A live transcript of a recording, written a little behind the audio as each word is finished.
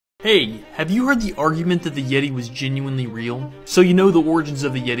Hey, have you heard the argument that the Yeti was genuinely real? So you know the origins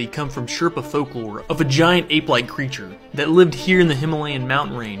of the Yeti come from Sherpa folklore of a giant ape-like creature that lived here in the Himalayan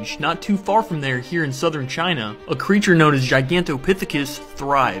mountain range. Not too far from there, here in southern China, a creature known as Gigantopithecus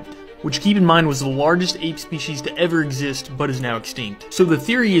thrived, which, keep in mind, was the largest ape species to ever exist but is now extinct. So the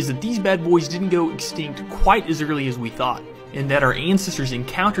theory is that these bad boys didn't go extinct quite as early as we thought, and that our ancestors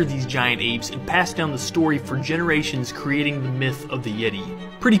encountered these giant apes and passed down the story for generations, creating the myth of the Yeti.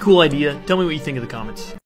 Pretty cool idea. Tell me what you think in the comments.